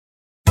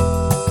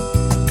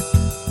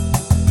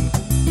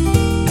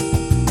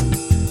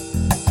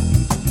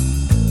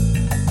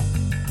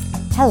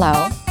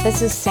Hello,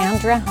 this is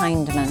Sandra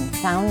Hindman,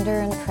 founder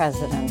and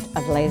president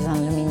of Les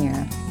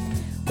Enluminures.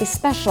 We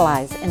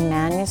specialize in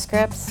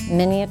manuscripts,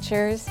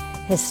 miniatures,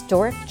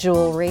 historic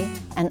jewelry,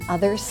 and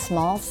other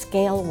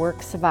small-scale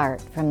works of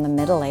art from the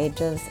Middle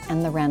Ages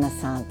and the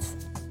Renaissance.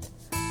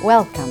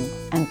 Welcome,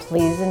 and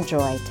please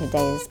enjoy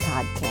today's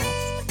podcast.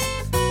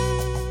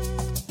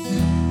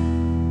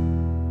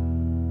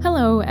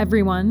 Hello,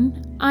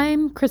 everyone.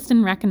 I'm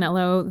Kristen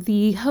Racanello,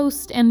 the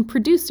host and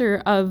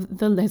producer of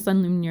the Les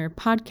Enluminures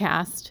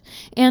podcast,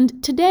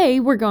 and today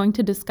we're going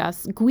to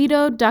discuss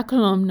Guido da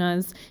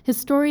Colonna's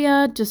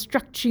Historia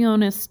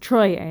Destructionis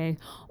Troiae,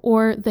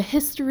 or The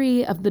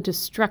History of the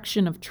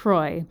Destruction of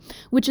Troy,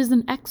 which is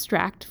an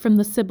extract from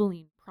the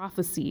Sibylline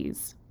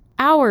Prophecies.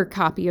 Our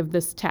copy of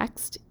this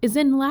text is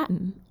in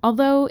Latin,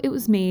 although it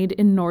was made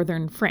in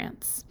northern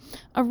France,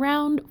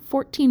 around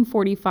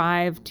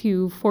 1445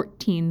 to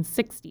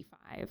 1465.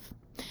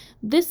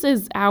 This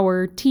is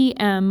our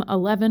TM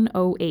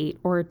 1108,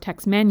 or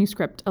Text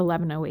Manuscript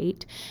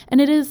 1108,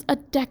 and it is a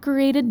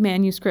decorated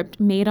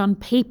manuscript made on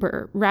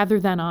paper rather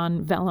than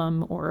on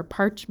vellum or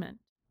parchment.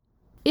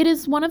 It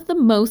is one of the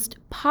most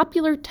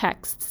popular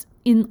texts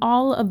in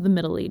all of the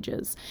Middle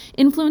Ages,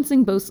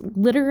 influencing both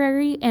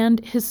literary and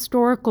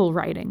historical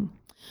writing.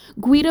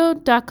 Guido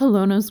da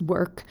Colonna's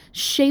work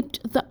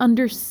shaped the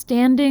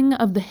understanding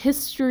of the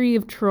history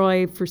of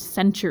Troy for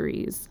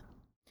centuries.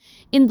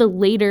 In the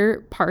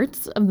later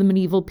parts of the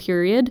medieval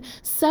period,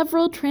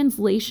 several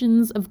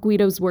translations of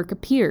Guido's work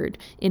appeared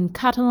in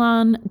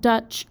Catalan,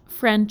 Dutch,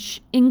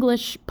 French,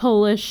 English,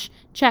 Polish,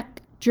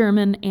 Czech,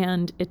 German,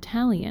 and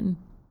Italian.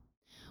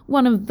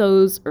 One of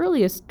those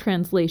earliest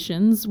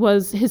translations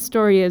was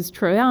Historias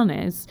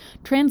Troianes,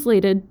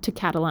 translated to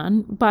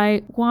Catalan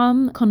by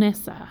Juan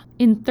Conesa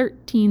in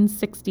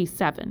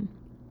 1367.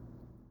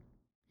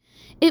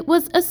 It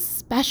was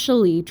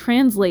especially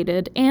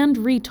translated and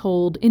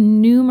retold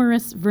in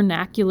numerous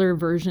vernacular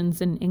versions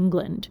in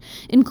England,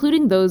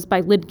 including those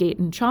by Lydgate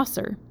and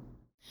Chaucer.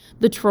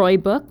 The Troy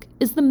Book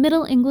is the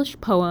Middle English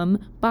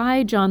poem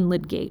by John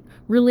Lydgate,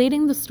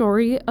 relating the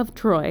story of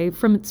Troy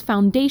from its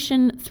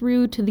foundation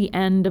through to the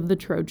end of the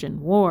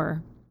Trojan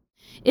War.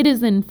 It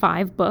is in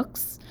 5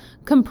 books,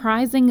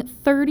 comprising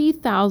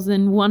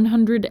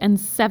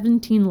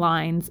 30,117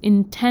 lines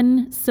in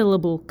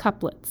 10-syllable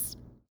couplets.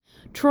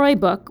 Troy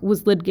Book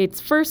was Lydgate's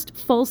first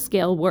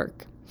full-scale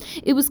work.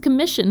 It was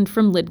commissioned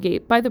from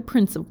Lydgate by the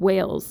Prince of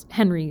Wales,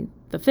 Henry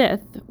V,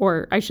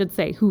 or I should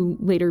say who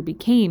later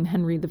became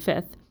Henry V,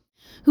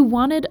 who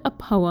wanted a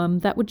poem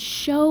that would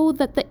show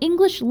that the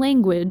English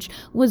language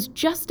was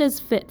just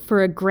as fit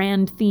for a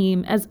grand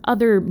theme as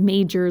other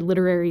major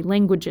literary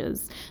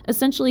languages.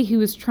 Essentially, he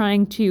was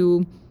trying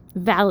to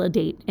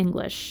validate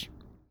English.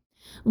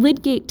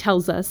 Lydgate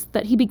tells us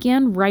that he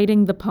began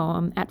writing the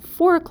poem at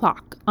 4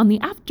 o'clock on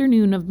the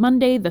afternoon of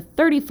Monday, the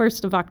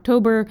 31st of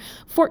October,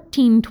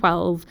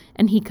 1412,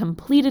 and he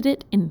completed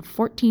it in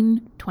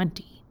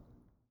 1420.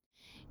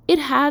 It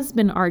has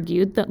been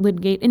argued that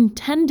Lydgate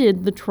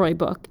intended the Troy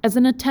Book as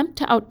an attempt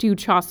to outdo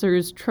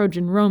Chaucer's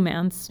Trojan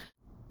romance,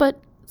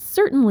 but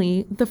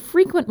certainly the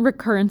frequent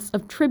recurrence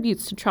of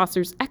tributes to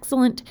Chaucer's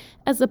excellence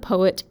as a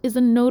poet is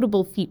a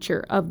notable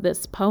feature of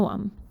this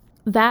poem.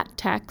 That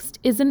text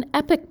is an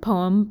epic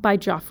poem by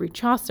Geoffrey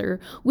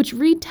Chaucer, which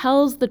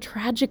retells the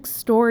tragic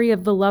story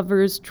of the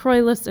lovers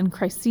Troilus and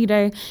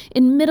Cressida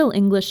in Middle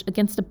English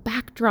against a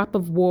backdrop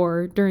of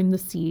war during the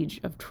siege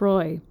of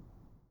Troy.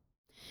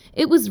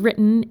 It was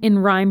written in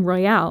rhyme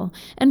royale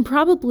and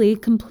probably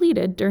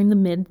completed during the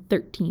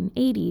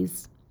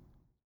mid-1380s.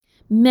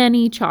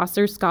 Many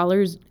Chaucer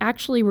scholars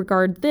actually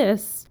regard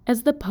this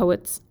as the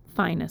poet's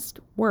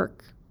finest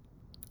work.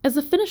 As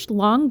a finished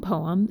long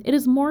poem, it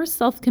is more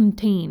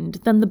self-contained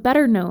than the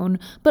better-known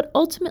but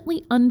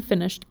ultimately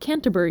unfinished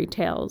Canterbury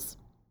Tales.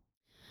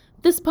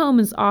 This poem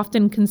is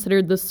often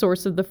considered the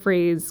source of the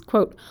phrase,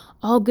 quote,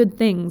 "all good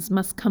things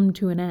must come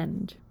to an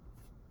end."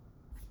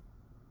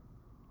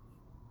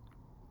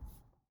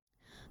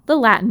 The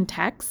Latin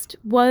text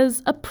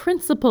was a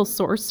principal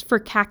source for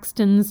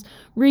Caxton's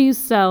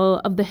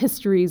Réussel of the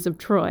Histories of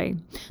Troy,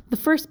 the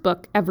first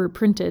book ever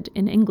printed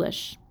in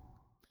English.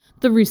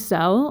 The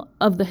Réussel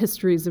of the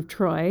Histories of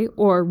Troy,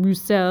 or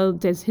Réussel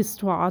des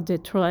Histoires de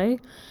Troie,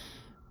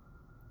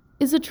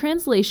 is a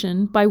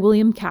translation by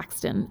William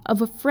Caxton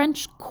of a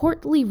French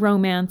courtly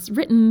romance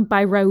written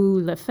by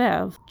Raoul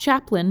Lefebvre,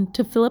 chaplain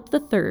to Philip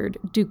III,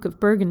 Duke of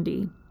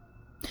Burgundy.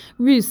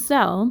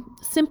 Réussel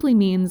simply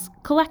means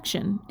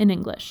collection in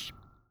English.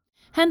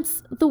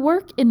 Hence, the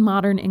work in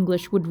modern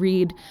English would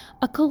read,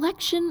 "A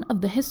collection of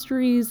the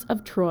histories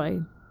of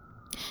Troy."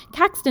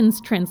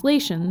 Caxton's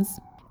translations,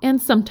 and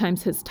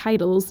sometimes his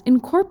titles,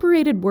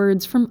 incorporated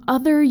words from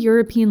other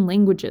European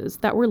languages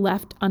that were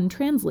left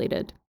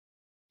untranslated.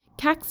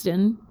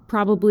 Caxton,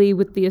 probably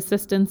with the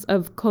assistance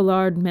of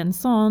Collard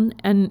Manson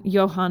and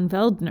Johann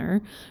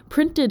Weldner,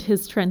 printed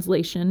his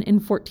translation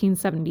in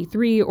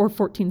 1473 or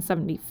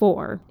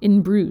 1474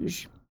 in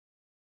Bruges.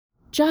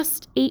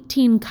 Just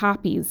 18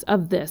 copies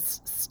of this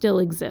still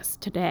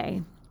exist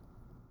today.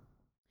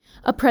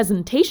 A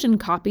presentation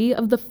copy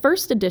of the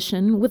first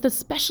edition with a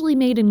specially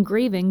made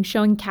engraving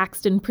showing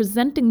Caxton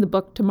presenting the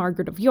book to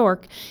Margaret of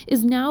York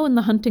is now in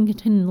the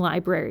Huntington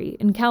Library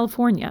in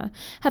California,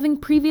 having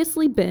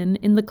previously been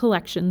in the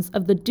collections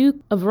of the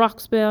Duke of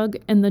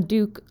Roxburgh and the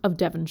Duke of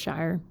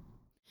Devonshire.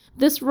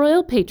 This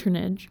royal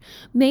patronage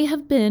may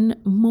have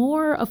been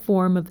more a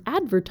form of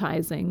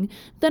advertising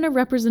than a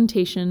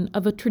representation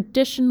of a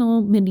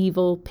traditional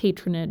medieval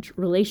patronage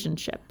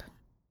relationship.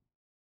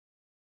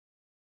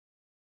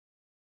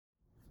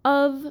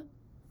 Of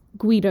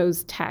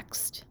Guido's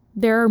text,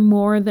 there are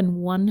more than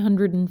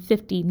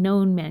 150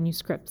 known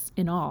manuscripts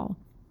in all.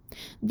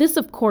 This,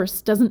 of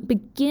course, doesn't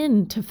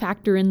begin to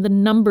factor in the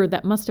number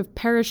that must have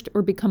perished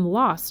or become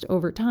lost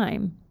over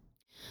time.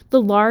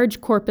 The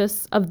large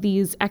corpus of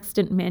these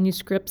extant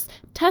manuscripts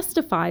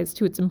testifies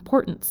to its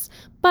importance,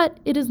 but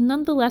it is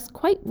nonetheless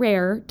quite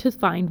rare to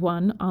find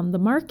one on the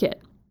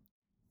market.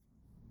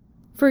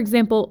 For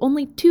example,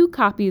 only 2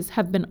 copies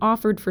have been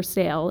offered for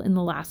sale in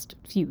the last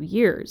few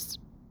years.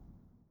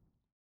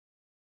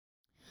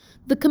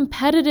 The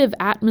competitive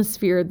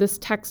atmosphere this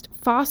text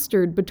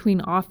fostered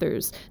between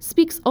authors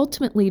speaks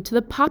ultimately to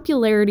the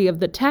popularity of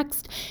the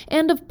text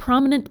and of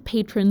prominent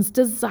patrons'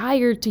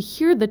 desire to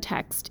hear the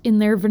text in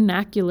their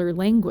vernacular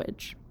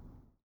language.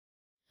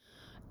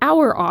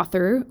 Our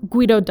author,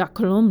 Guido da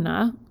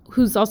Columna,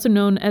 who's also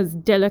known as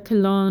de la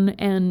Colonne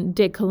and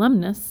de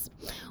Columnus,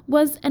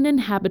 was an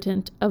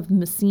inhabitant of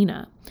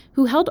Messina,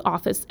 who held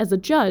office as a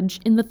judge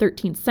in the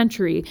 13th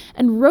century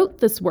and wrote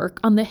this work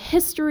on the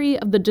history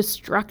of the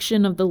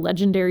destruction of the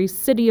legendary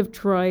city of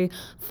Troy,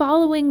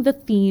 following the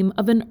theme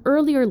of an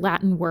earlier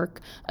Latin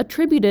work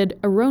attributed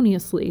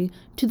erroneously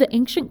to the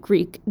ancient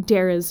Greek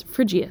Dares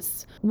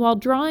Phrygius, while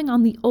drawing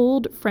on the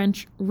old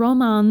French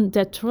Roman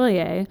de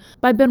Troyes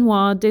by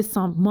Benoit de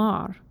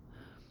Saint-Maur.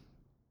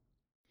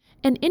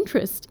 An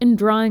interest in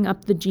drawing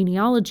up the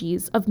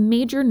genealogies of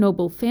major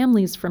noble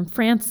families from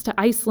France to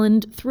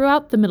Iceland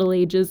throughout the Middle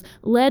Ages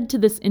led to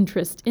this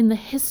interest in the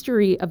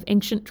history of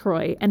ancient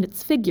Troy and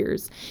its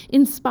figures,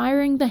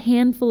 inspiring the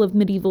handful of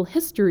medieval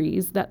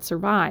histories that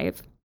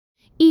survive.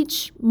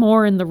 Each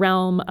more in the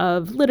realm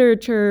of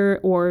literature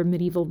or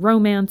medieval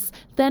romance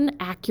than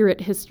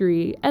accurate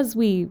history as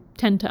we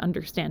tend to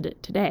understand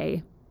it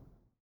today.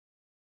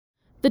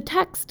 The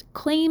text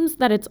claims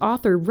that its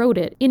author wrote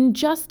it in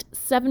just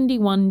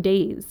 71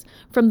 days,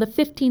 from the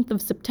 15th of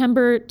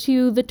September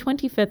to the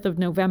 25th of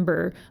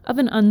November of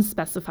an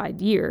unspecified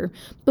year,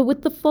 but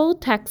with the full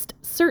text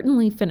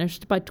certainly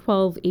finished by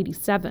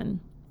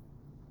 1287.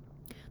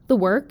 The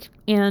work,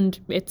 and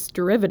its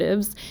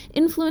derivatives,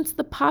 influenced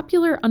the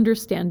popular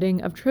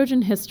understanding of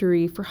Trojan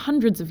history for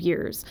hundreds of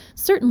years,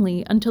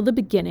 certainly until the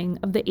beginning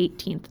of the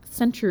 18th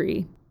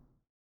century.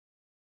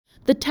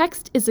 The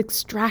text is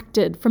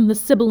extracted from the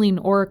Sibylline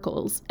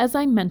oracles, as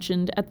I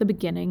mentioned at the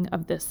beginning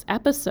of this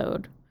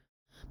episode.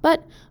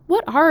 But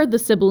what are the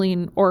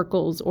Sibylline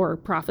oracles or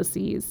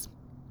prophecies?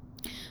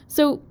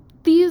 So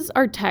these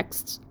are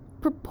texts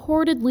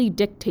purportedly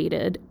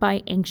dictated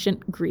by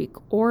ancient Greek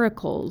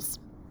oracles.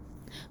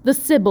 The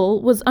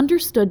Sibyl was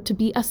understood to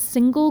be a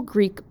single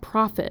Greek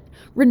prophet,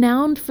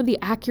 renowned for the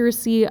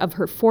accuracy of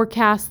her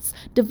forecasts,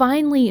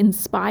 divinely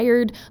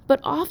inspired, but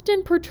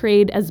often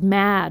portrayed as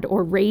mad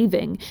or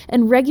raving,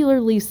 and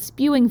regularly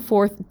spewing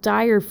forth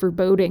dire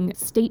foreboding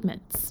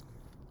statements.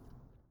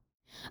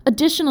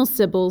 Additional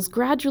Sibyls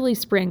gradually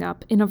sprang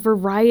up in a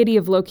variety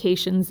of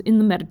locations in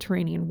the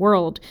Mediterranean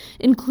world,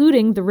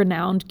 including the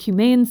renowned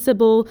Cumaean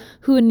Sibyl,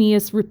 who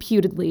Aeneas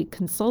reputedly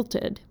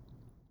consulted.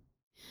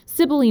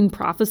 Sibylline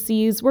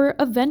prophecies were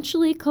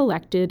eventually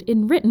collected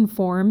in written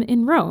form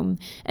in Rome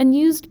and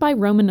used by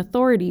Roman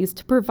authorities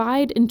to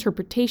provide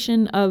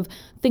interpretation of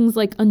things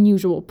like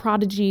unusual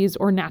prodigies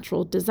or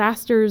natural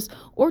disasters,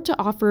 or to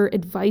offer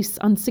advice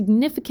on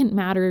significant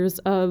matters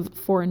of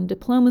foreign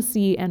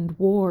diplomacy and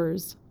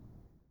wars.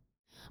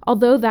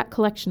 Although that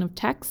collection of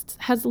texts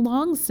has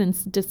long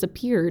since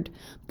disappeared,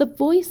 the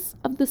voice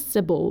of the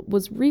Sibyl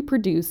was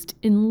reproduced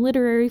in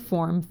literary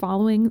form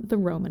following the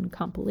Roman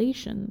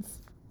compilations.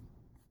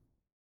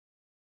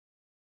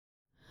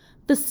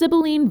 The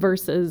Sibylline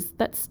verses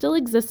that still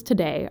exist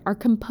today are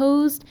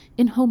composed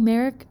in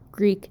Homeric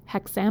Greek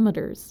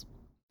hexameters.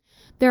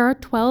 There are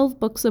 12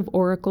 books of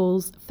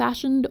oracles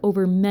fashioned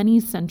over many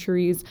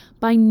centuries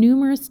by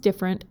numerous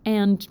different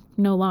and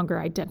no longer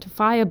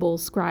identifiable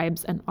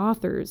scribes and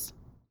authors.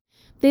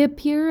 They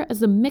appear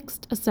as a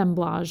mixed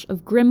assemblage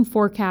of grim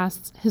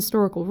forecasts,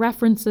 historical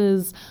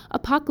references,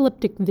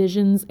 apocalyptic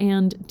visions,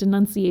 and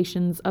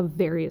denunciations of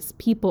various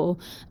people,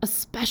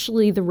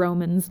 especially the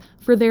Romans,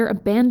 for their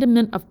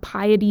abandonment of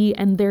piety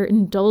and their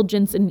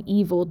indulgence in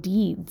evil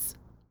deeds.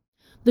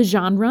 The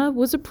genre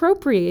was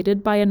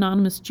appropriated by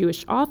anonymous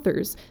Jewish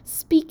authors,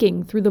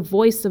 speaking through the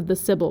voice of the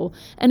Sibyl,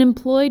 and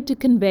employed to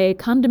convey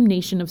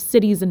condemnation of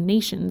cities and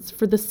nations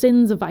for the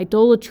sins of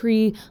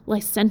idolatry,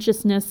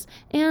 licentiousness,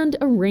 and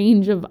a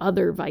range of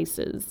other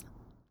vices.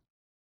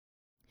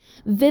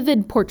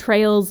 Vivid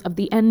portrayals of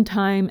the end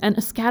time and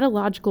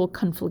eschatological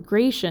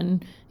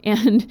conflagration,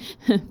 and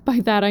by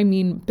that I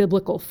mean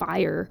biblical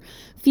fire,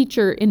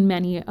 feature in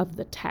many of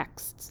the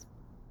texts.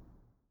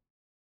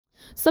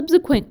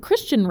 Subsequent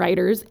Christian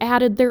writers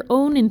added their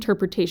own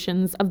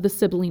interpretations of the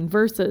Sibylline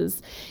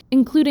verses,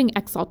 including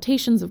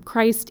exaltations of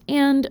Christ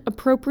and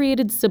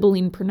appropriated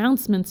Sibylline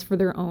pronouncements for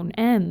their own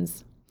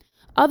ends.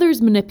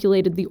 Others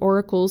manipulated the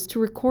oracles to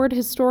record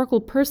historical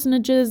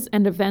personages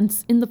and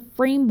events in the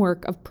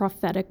framework of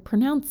prophetic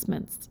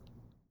pronouncements.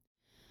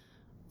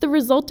 The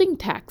resulting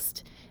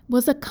text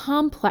was a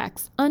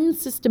complex,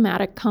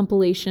 unsystematic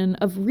compilation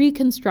of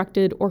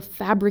reconstructed or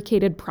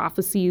fabricated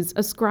prophecies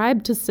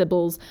ascribed to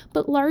Sibyls,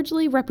 but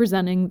largely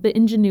representing the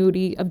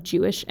ingenuity of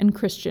Jewish and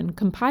Christian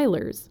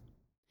compilers.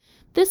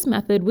 This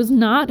method was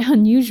not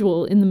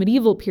unusual in the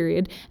medieval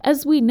period,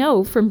 as we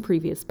know from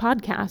previous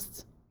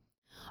podcasts.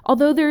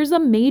 Although there is a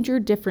major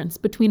difference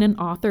between an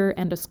author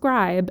and a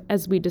scribe,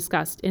 as we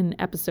discussed in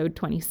episode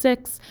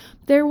 26,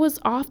 there was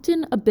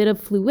often a bit of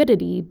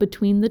fluidity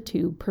between the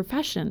two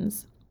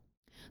professions.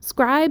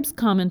 Scribes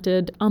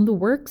commented on the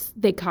works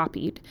they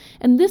copied,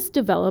 and this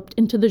developed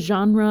into the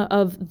genre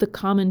of the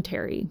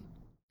commentary.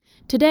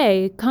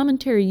 Today,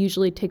 commentary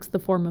usually takes the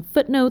form of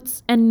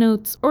footnotes,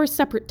 endnotes, or a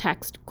separate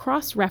text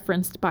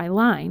cross-referenced by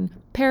line,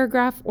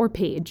 paragraph, or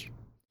page.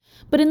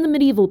 But in the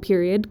medieval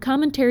period,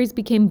 commentaries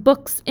became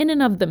books in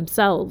and of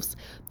themselves.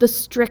 The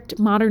strict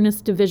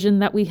modernist division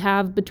that we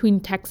have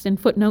between text and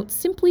footnotes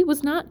simply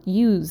was not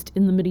used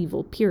in the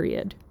medieval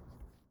period.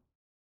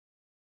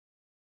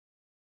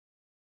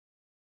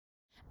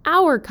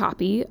 Our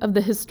copy of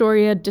the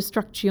Historia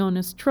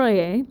Destructionis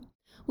Troiae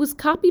was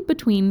copied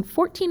between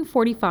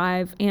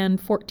 1445 and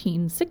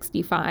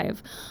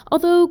 1465,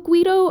 although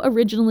Guido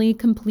originally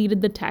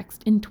completed the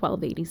text in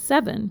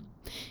 1287.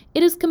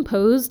 It is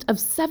composed of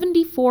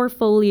 74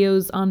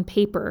 folios on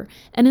paper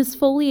and is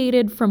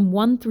foliated from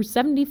 1 through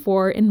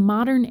 74 in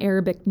modern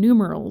Arabic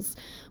numerals.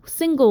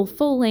 Single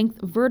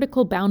full-length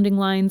vertical bounding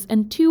lines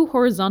and 2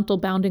 horizontal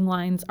bounding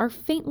lines are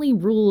faintly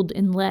ruled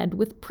in lead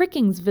with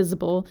prickings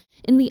visible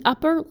in the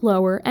upper,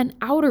 lower, and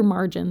outer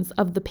margins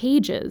of the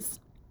pages.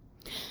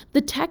 The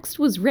text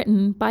was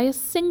written by a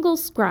single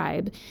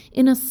scribe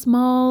in a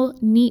small,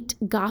 neat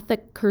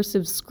Gothic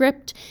cursive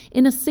script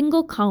in a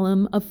single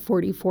column of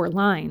 44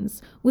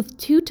 lines, with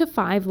 2 to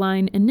 5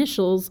 line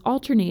initials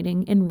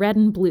alternating in red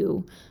and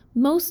blue,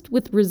 most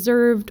with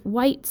reserved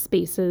white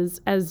spaces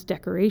as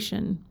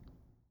decoration.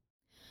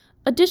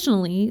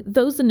 Additionally,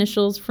 those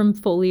initials from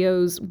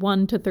folios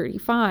 1 to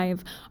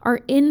 35 are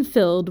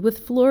infilled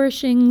with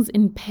flourishings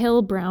in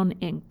pale brown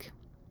ink.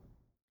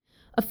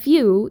 A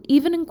few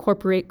even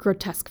incorporate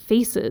grotesque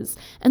faces,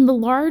 and the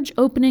large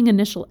opening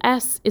initial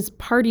S is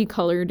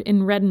party-colored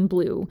in red and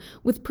blue,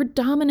 with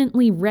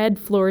predominantly red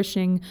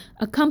flourishing,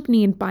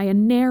 accompanied by a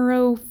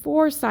narrow,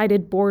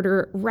 four-sided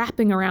border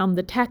wrapping around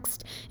the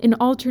text in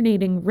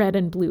alternating red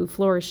and blue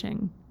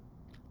flourishing.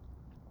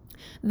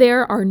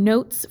 There are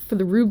notes for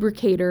the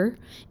rubricator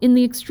in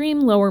the extreme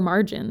lower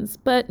margins,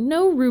 but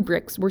no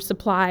rubrics were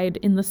supplied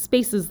in the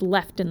spaces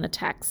left in the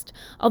text,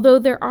 although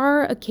there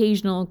are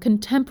occasional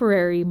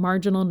contemporary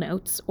marginal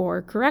notes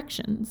or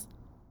corrections.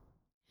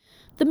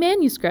 The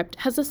manuscript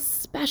has a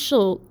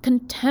special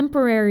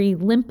contemporary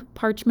limp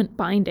parchment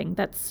binding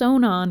that's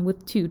sewn on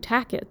with 2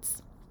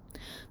 tackets.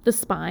 The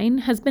spine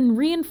has been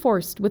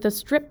reinforced with a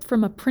strip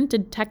from a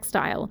printed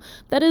textile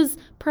that is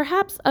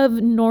perhaps of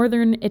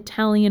northern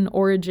Italian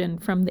origin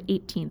from the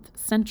 18th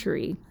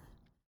century.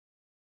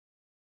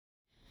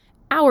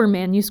 Our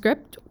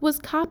manuscript was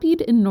copied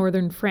in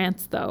northern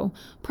France, though,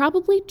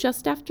 probably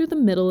just after the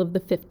middle of the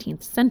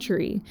 15th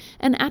century,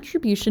 an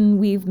attribution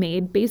we've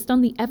made based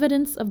on the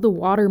evidence of the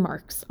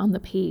watermarks on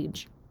the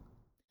page.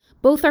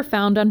 Both are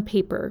found on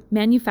paper,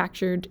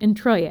 manufactured in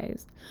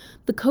Troyes.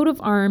 The coat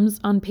of arms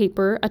on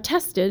paper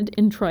attested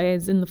in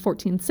Troyes in the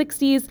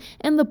 1460s,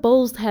 and the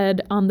bull's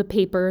head on the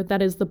paper,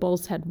 that is the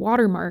bull's head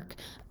watermark,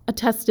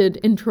 attested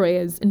in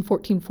Troyes in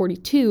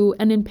 1442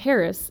 and in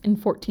Paris in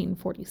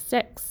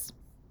 1446.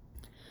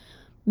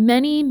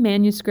 Many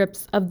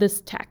manuscripts of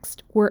this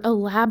text were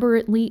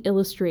elaborately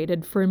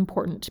illustrated for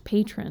important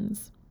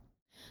patrons.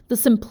 The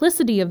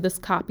simplicity of this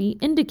copy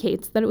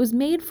indicates that it was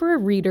made for a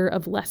reader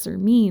of lesser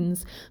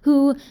means,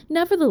 who,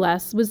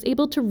 nevertheless, was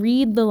able to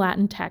read the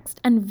Latin text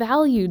and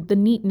valued the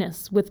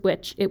neatness with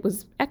which it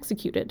was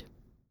executed.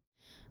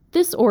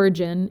 This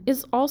origin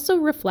is also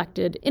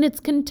reflected in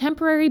its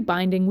contemporary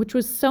binding, which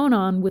was sewn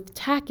on with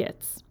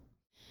tackets.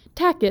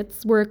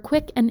 Tackets were a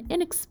quick and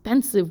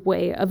inexpensive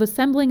way of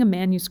assembling a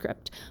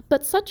manuscript,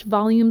 but such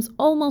volumes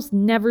almost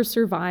never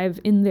survive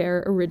in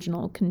their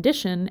original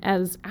condition,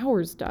 as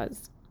ours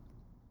does.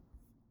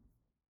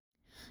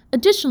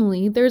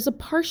 Additionally, there is a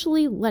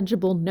partially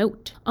legible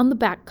note on the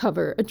back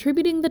cover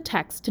attributing the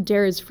text to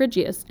Darius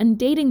Phrygius and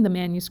dating the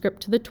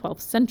manuscript to the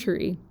 12th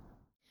century.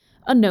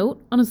 A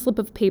note on a slip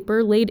of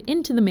paper laid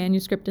into the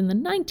manuscript in the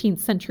 19th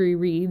century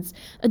reads,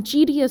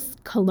 Aegidius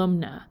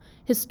Columna,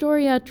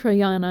 Historia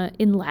Trojana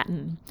in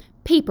Latin.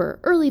 Paper,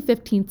 early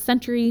 15th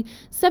century,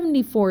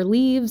 74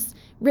 leaves,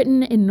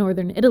 written in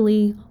northern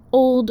Italy,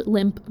 old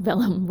limp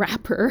vellum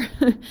wrapper,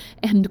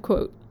 end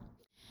quote.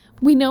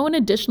 We know an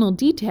additional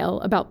detail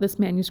about this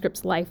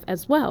manuscript's life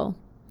as well.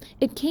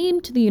 It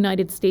came to the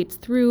United States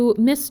through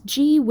Miss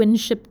G.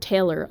 Winship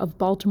Taylor of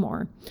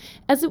Baltimore,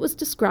 as it was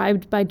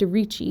described by de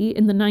Ricci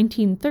in the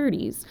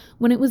 1930s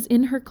when it was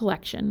in her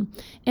collection,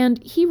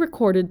 and he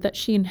recorded that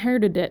she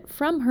inherited it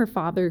from her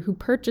father who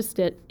purchased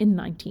it in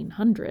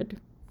 1900.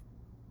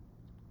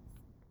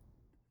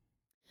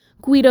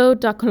 Guido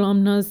da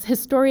Colomna's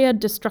Historia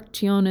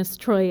Destructionis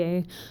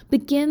Troiae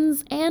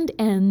begins and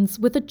ends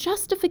with a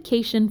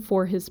justification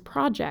for his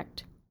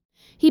project.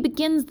 He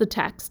begins the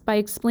text by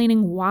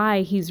explaining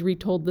why he's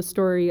retold the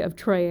story of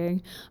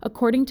Troy,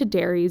 according to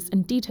Daries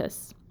and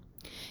Detus.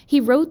 He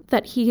wrote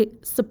that he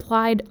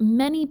supplied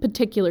many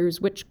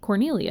particulars which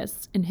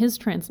Cornelius, in his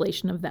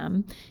translation of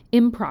them,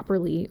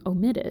 improperly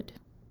omitted.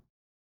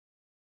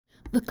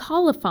 The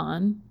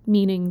colophon,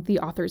 meaning the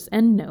author's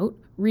endnote,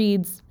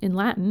 reads, in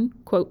Latin,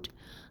 quote,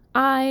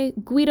 I,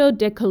 Guido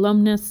de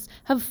Columnus,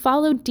 have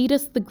followed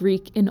Detus the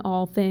Greek in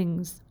all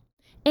things.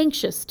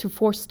 Anxious to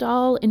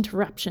forestall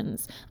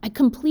interruptions, I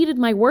completed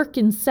my work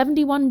in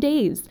 71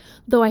 days,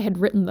 though I had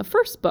written the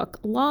first book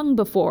long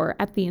before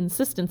at the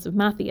insistence of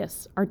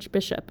Matthias,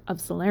 Archbishop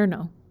of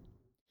Salerno.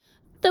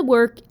 The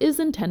work is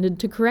intended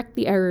to correct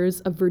the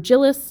errors of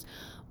Virgilius,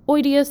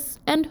 Oidius,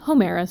 and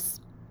Homerus,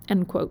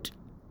 end quote.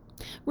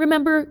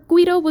 Remember,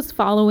 Guido was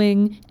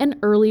following an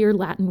earlier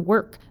Latin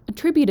work,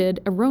 attributed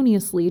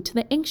erroneously to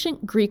the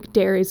ancient Greek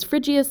Dares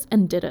Phrygius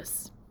and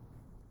Didymus.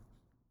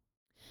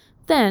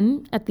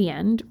 Then, at the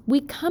end,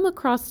 we come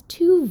across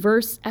two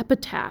verse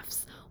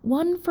epitaphs,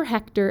 one for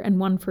Hector and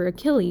one for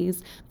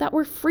Achilles, that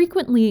were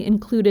frequently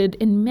included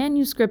in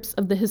manuscripts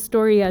of the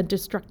Historia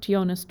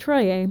Destructionis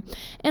Troiae,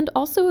 and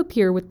also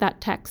appear with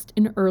that text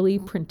in early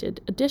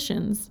printed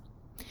editions.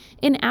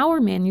 In our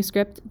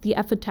manuscript, the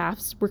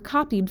epitaphs were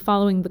copied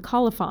following the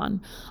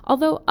colophon,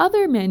 although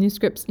other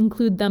manuscripts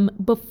include them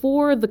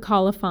before the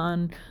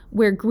colophon,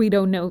 where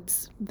Guido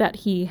notes that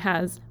he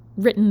has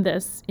written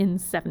this in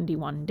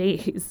 71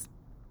 days.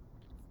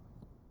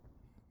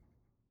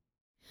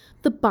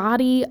 The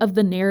body of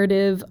the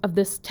narrative of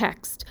this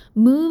text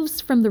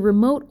moves from the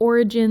remote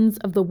origins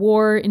of the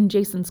war in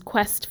Jason's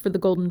quest for the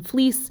Golden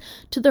Fleece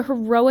to the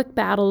heroic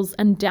battles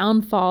and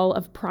downfall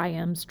of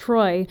Priam's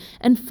Troy,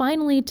 and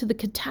finally to the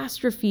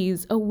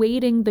catastrophes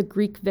awaiting the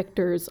Greek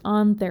victors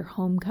on their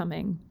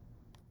homecoming.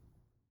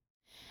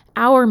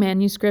 Our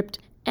manuscript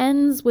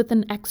ends with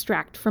an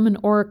extract from an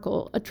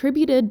oracle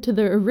attributed to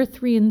the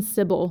Erythraean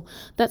Sibyl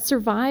that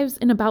survives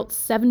in about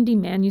 70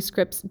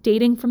 manuscripts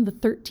dating from the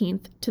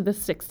 13th to the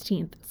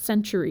 16th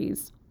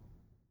centuries.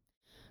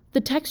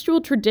 The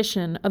textual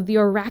tradition of the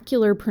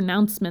oracular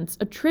pronouncements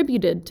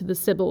attributed to the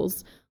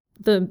Sibyls,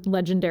 the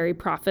legendary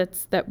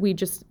prophets that we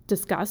just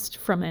discussed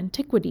from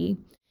antiquity,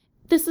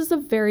 this is a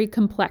very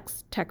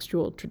complex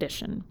textual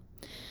tradition.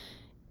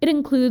 It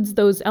includes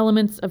those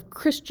elements of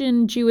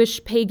Christian,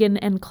 Jewish, pagan,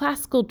 and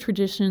classical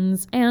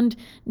traditions, and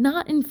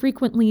not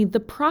infrequently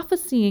the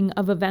prophesying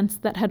of events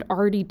that had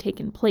already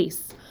taken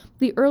place.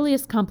 The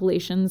earliest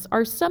compilations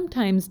are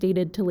sometimes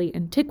dated to late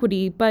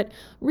antiquity, but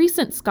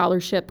recent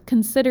scholarship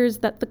considers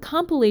that the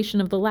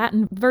compilation of the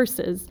Latin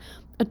verses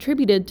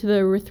attributed to the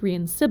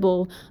Erythraean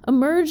Sibyl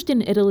emerged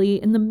in Italy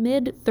in the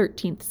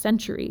mid-13th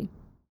century.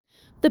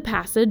 The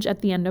passage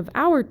at the end of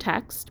our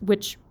text,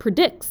 which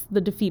predicts the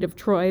defeat of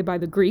Troy by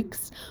the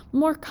Greeks,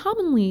 more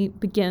commonly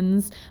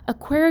begins,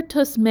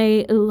 Aquaritus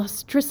me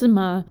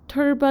illustrissima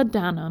turba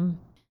danum.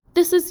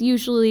 This is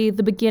usually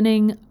the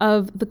beginning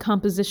of the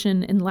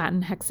composition in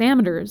Latin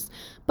hexameters,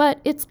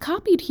 but it's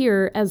copied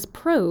here as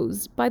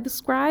prose by the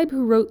scribe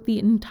who wrote the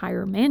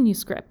entire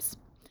manuscripts.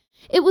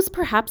 It was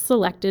perhaps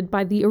selected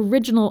by the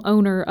original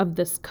owner of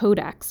this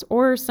codex,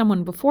 or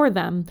someone before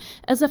them,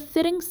 as a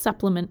fitting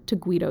supplement to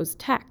Guido's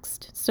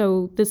text,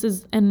 so this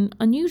is an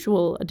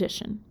unusual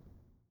addition.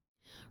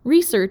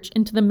 Research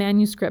into the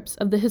manuscripts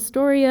of the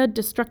Historia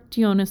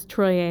Destructionis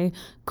Troiae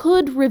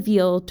could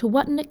reveal to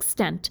what an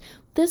extent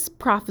this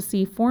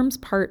prophecy forms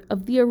part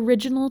of the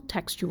original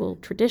textual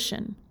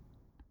tradition.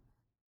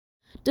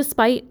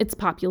 Despite its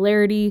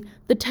popularity,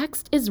 the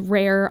text is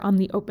rare on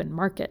the open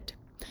market.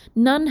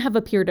 None have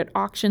appeared at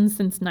auction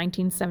since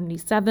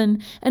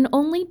 1977, and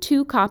only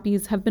 2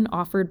 copies have been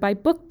offered by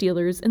book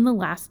dealers in the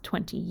last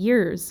 20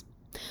 years.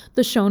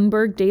 The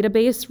Schoenberg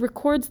database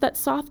records that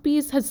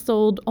Sotheby's has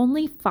sold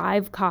only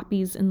 5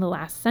 copies in the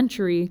last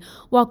century,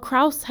 while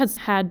Krauss has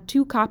had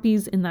 2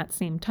 copies in that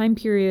same time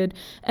period,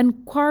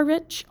 and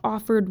Quaritch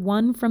offered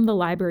one from the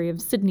Library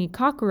of Sidney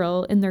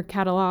Cockerell in their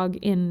catalog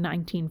in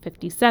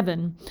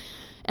 1957.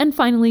 And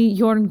finally,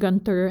 Jorn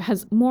Gunther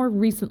has more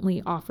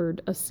recently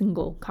offered a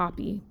single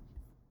copy.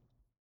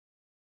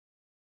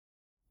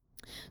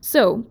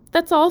 So,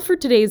 that's all for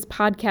today's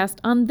podcast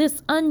on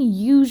this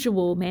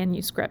unusual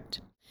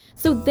manuscript.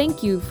 So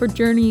thank you for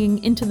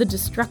journeying into the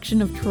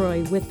destruction of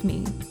Troy with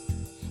me.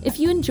 If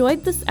you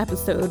enjoyed this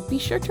episode, be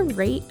sure to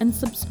rate and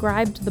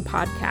subscribe to the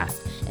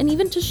podcast, and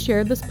even to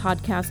share this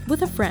podcast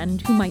with a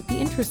friend who might be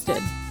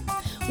interested.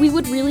 We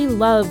would really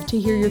love to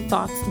hear your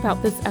thoughts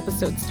about this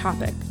episode's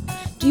topic.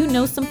 Do you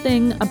know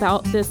something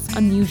about this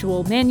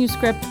unusual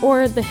manuscript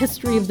or the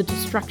history of the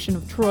destruction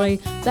of Troy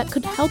that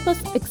could help us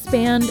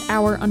expand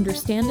our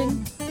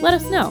understanding? Let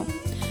us know.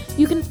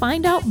 You can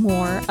find out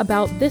more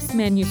about this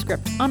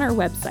manuscript on our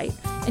website,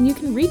 and you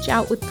can reach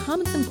out with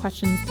comments and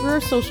questions through our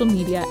social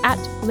media at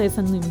Les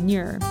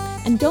Enlumineurs.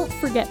 And don't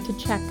forget to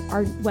check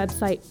our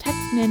website,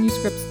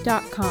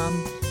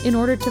 textmanuscripts.com, in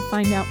order to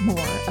find out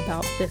more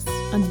about this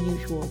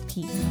unusual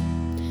piece.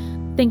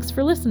 Thanks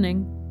for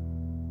listening.